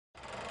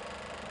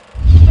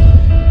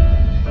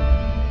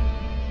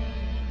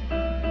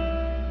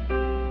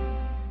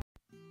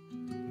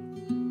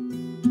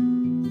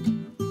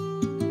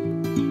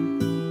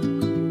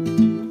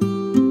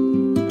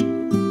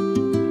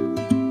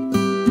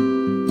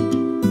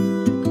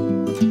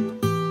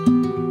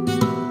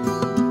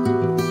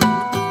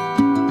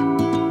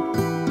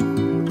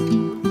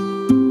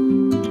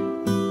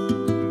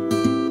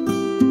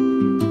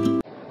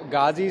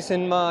'Ghazi'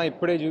 cinema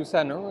ఇప్పుడే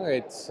చూశాను.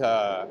 It's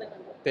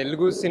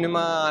Telugu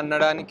cinema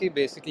అనడానికి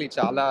బేసిక్‌లీ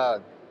చాలా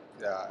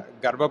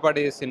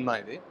గర్వపడే సినిమా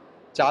ఇది.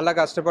 చాలా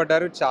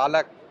కష్టపడ్డారు.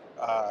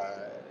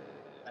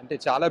 ఆహ్,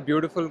 చాలా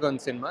బ్యూటిఫుల్‌గా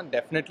ఉంది సినిమా.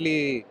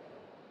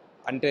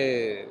 అంటే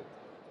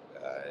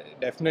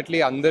డెఫినెట్లీ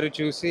అందరూ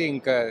చూసి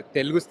ఇంకా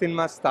తెలుగు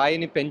సినిమా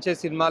స్థాయిని పెంచే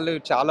సినిమాలు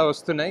చాలా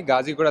వస్తున్నాయి.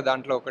 'గాజీ' కూడా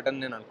దాంట్లో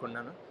ఒకటని నేను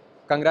అనుకున్నాను.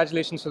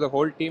 Congratulations to the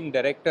whole team,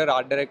 director,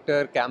 art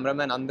director,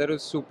 cameraman అందరూ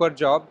super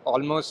job.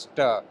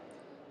 Almost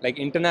like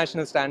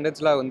international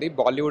స్టాండర్డ్స్‌లా ఉంది.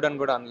 బాలీవుడ్ అని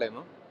కూడా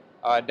అనలేము.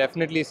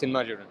 డెఫినెట్లీ ఈ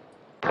సినిమా చూడండి.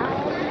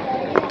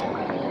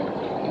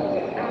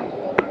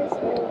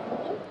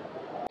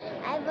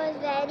 I was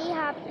very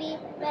happy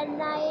when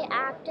I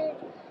acted.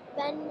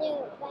 When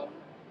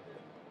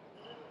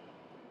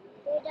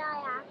did I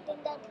act in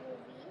that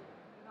movie?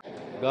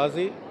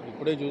 Ghazi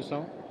ఇప్పుడే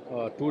చూసాం.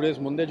 2 days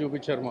ముందే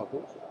చూపించారు మాకు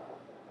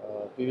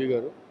పివి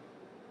గారు.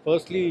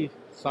 Firstly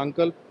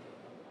Sankalp,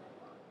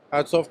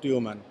 hats off to you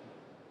man.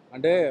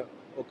 అంటే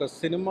ఒక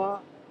సినిమా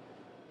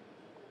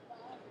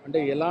అంటే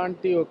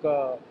ఎలాంటి ఒక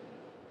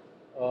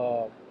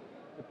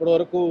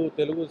ఇప్పటివరకు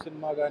తెలుగు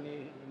సినిమా కానీ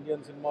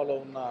ఇండియన్ సినిమాలో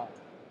ఉన్న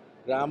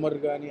గ్రామర్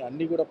కానీ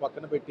అన్నీ కూడా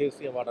పక్కన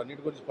పెట్టేసి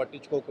వాటన్నిటి గురించి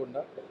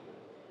పట్టించుకోకుండా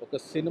ఒక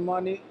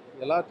సినిమాని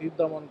ఎలా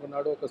తీద్దాం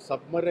అనుకున్నాడో, ఒక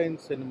సబ్మరైన్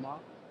సినిమా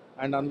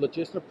అండ్ అందులో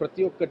చేసిన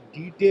ప్రతి ఒక్క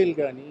డీటెయిల్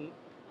కానీ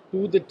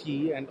to the tea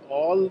and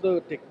all the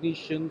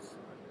technicians,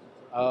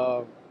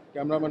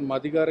 cameraman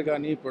మది గారు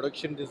కానీ,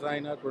 ప్రొడక్షన్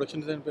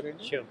డిజైన్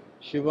పేరేంటి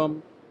శివం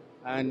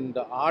and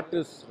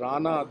artist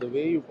Rana, the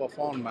way you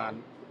perform man,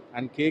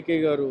 and కేకే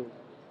గారు,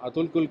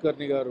 అతుల్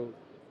కుల్కర్ని గారు,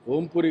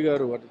 ఓంపురి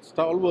గారు,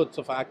 stalwarts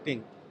of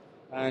acting.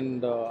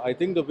 And I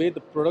think the way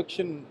the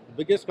production, the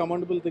biggest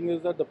commendable thing is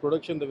that the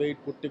production, the way it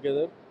put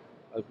together,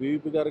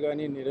 PVP garu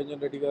gaani, Niranjan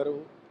Reddy garu,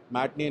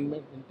 Matinee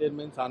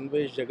Entertainment,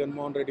 Anvesh, Jagan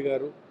Mohan Reddy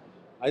garu,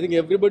 I think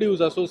everybody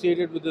who's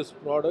associated with this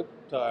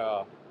product,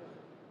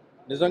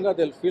 nizanga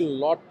they'll feel a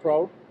lot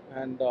proud,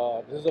 and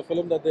this is a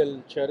film that they'll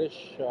cherish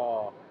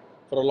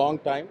for a long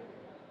time.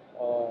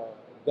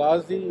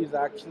 Ghazi is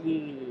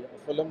actually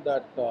a film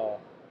that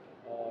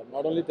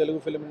not only Telugu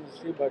film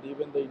industry but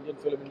even the Indian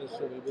film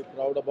industry will be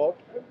proud about.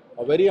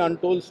 A very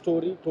untold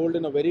story told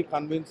in a very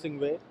convincing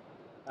way,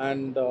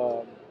 and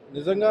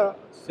నిజంగా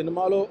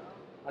సినిమాలో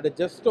అంటే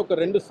just ఒక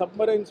 2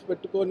 submarines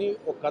పెట్టుకొని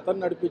ఒక కథను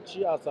నడిపించి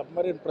ఆ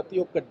submarine ప్రతి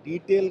ఒక్క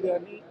డీటెయిల్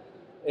కానీ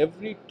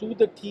every to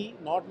the tea,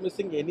 not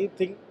missing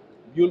anything,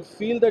 you'll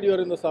feel that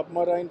you're in the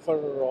submarine for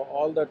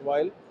all that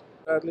while.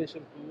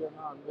 Congratulations to you,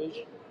 Anna, Anvesh,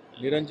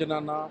 Niranjan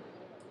Anna,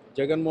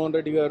 Jagan Mohan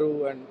Reddy garu,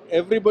 and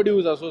everybody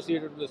who's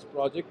associated with this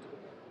project.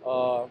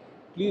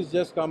 Please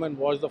just come and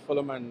watch the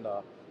film, and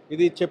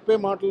ఇది చెప్పే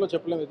మాటల్లో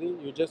చెప్పలేము, ఇది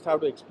you just have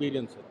to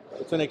experience it.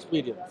 It's an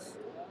experience.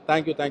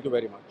 Thank you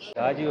very much.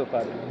 Ghazi ఒక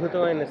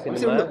అద్భుతమైన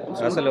cinema.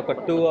 అసలు ఒక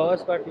 2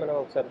 hours పాటు మనం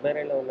ఒక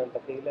సబ్మెరైన్లో ఉన్నంత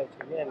ఫీల్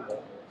వచ్చింది. అండ్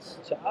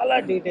చాలా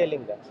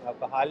డీటెయిలింగ్గా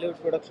ఒక హాలీవుడ్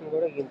ప్రొడక్షన్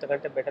కూడా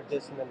ఇంతకంటే బెటర్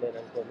చేసిందని నేను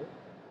అనుకోను.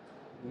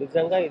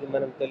 నిజంగా ఇది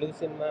మనం తెలుగు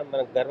సినిమా,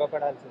 మనకు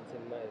గర్వపడాల్సిన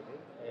సినిమా ఇది.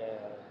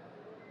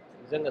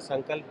 నిజంగా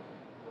Sankalp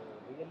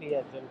really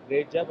has done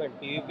great job. And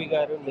PVP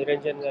గారు,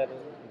 నిరంజన్ గారు,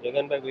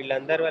 జగన్ భాయ్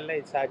వీళ్ళందరి వల్ల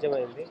ఇది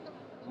సాధ్యమైంది.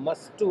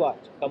 మస్ట్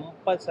వాచ్,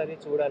 కంపల్సరీ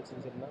చూడాల్సిన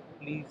cinema.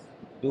 Please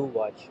do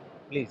watch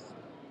please.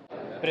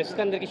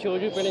 ప్రెస్కి అందరికీ షో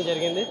చూపించడం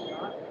జరిగింది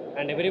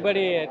and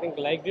everybody I think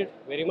like it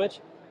very much.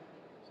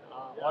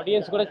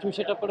 Audience కూడా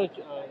చూసేటప్పుడు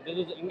this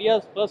is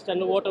India's first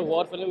under water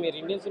war film. మీరు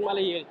ఇండియన్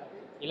సినిమాలో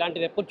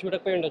ఇలాంటిది ఎప్పుడు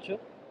చూడకపోయి ఉండొచ్చు,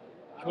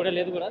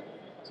 చూడలేదు కూడా.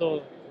 So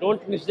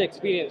don't miss the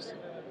experience.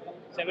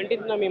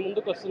 17th మీ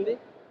ముందుకు వస్తుంది,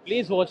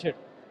 please watch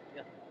it.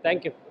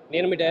 Thank you.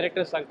 నేను మీ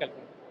డైరెక్టర్ సంకల్ప్.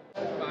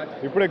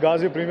 ఇప్పుడే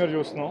గాజీ ప్రీమియర్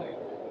చూస్తున్నాం.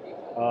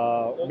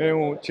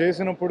 మేము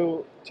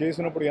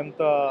చేసినప్పుడు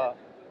ఎంత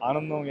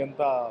ఆనందం,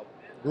 ఎంత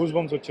గూస్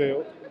బంప్స్ వచ్చాయో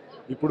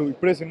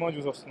ఇప్పుడే సినిమా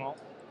చూసి వస్తున్నాం.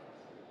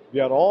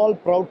 We are all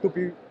proud to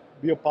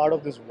be a part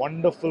of this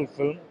wonderful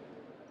film.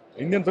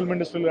 Indian film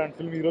ఇండస్ట్రీలో అండ్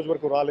ఫిల్మ్ ఈ రోజు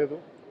వరకు రాలేదు,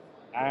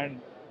 అండ్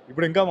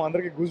ఇప్పుడు ఇంకా మా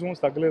అందరికీ గూస్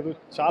బంప్స్ తగ్గలేదు.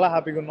 చాలా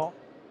హ్యాపీగా ఉన్నాం.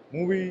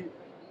 మూవీ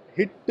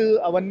హిట్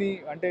అవన్నీ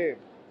అంటే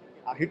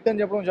ఆ హిట్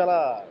అని చెప్పడం చాలా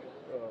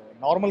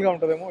నార్మల్గా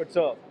ఉంటుందేమో.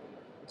 It's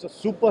a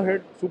super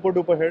hit, super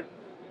duper hit.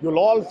 You'll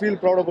all feel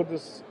proud about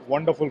this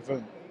wonderful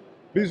film.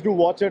 Please do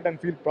watch it and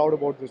feel proud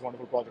about this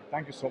wonderful project.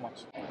 Thank you so much.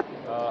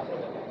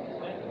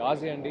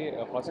 Ghazi అండి,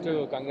 first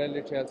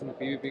congratulate చేయాల్సిన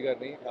PVP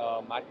గారిని,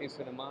 matinee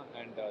cinema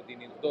and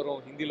దీన్ని ఇంత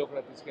దూరం హిందీలో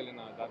కూడా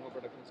తీసుకెళ్ళిన ధర్మ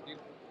ప్రొడక్షన్స్కి.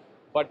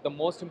 But the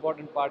most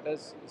important part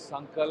is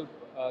Sankalp,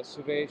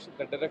 Suresh,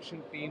 the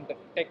direction team, the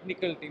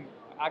technical team.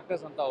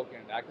 Actors అంతా ఓకే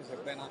అండి, యాక్టర్స్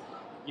ఎప్పుడైనా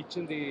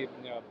ఇచ్చింది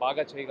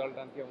బాగా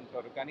చేయగలడానికే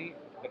ఉంటారు, కానీ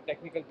the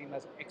technical team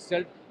has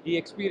excelled. ఈ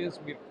ఎక్స్పీరియన్స్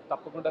మీరు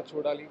తప్పకుండా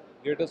చూడాలి,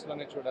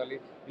 థియేటర్స్లోనే చూడాలి.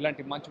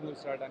 ఇలాంటి మంచి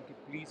మూవీస్ రావడానికి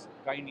please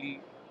kindly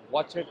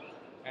watch it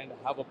and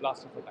have a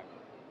blast of time.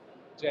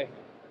 జై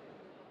Hind.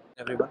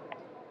 Everyone,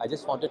 I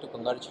just wanted to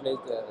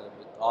congratulate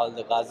with all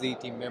the Ghazi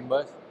team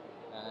members,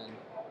 and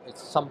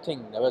it's something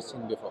never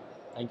seen before.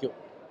 Thank you.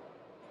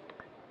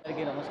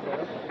 అందరికీ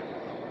నమస్కారం.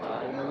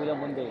 ఈ మూవీలో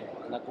ముందు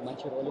నాకు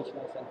మంచి role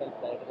ఇచ్చిన Sankalp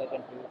director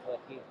and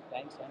టీమ్కి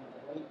థ్యాంక్స్. అండ్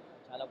మూవీ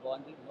చాలా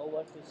బాగుంది, నో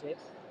వర్డ్స్ టు సే.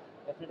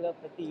 డెఫినెట్గా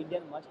ప్రతి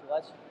Indian must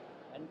watch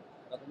and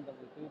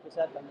TV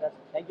sir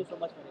congrats. Thank you so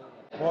much for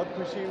बहुत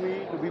खुशी हुई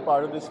to be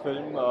part of this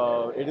film.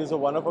 It is a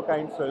one of a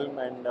kind film,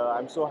 and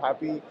I'm so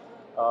happy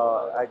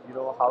at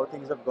how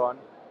things have gone.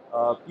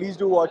 Please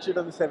do watch it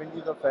on the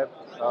 17th of Feb.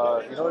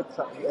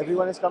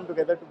 Everyone has come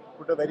together to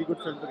put a very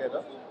good film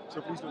together.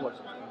 So please do watch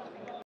it.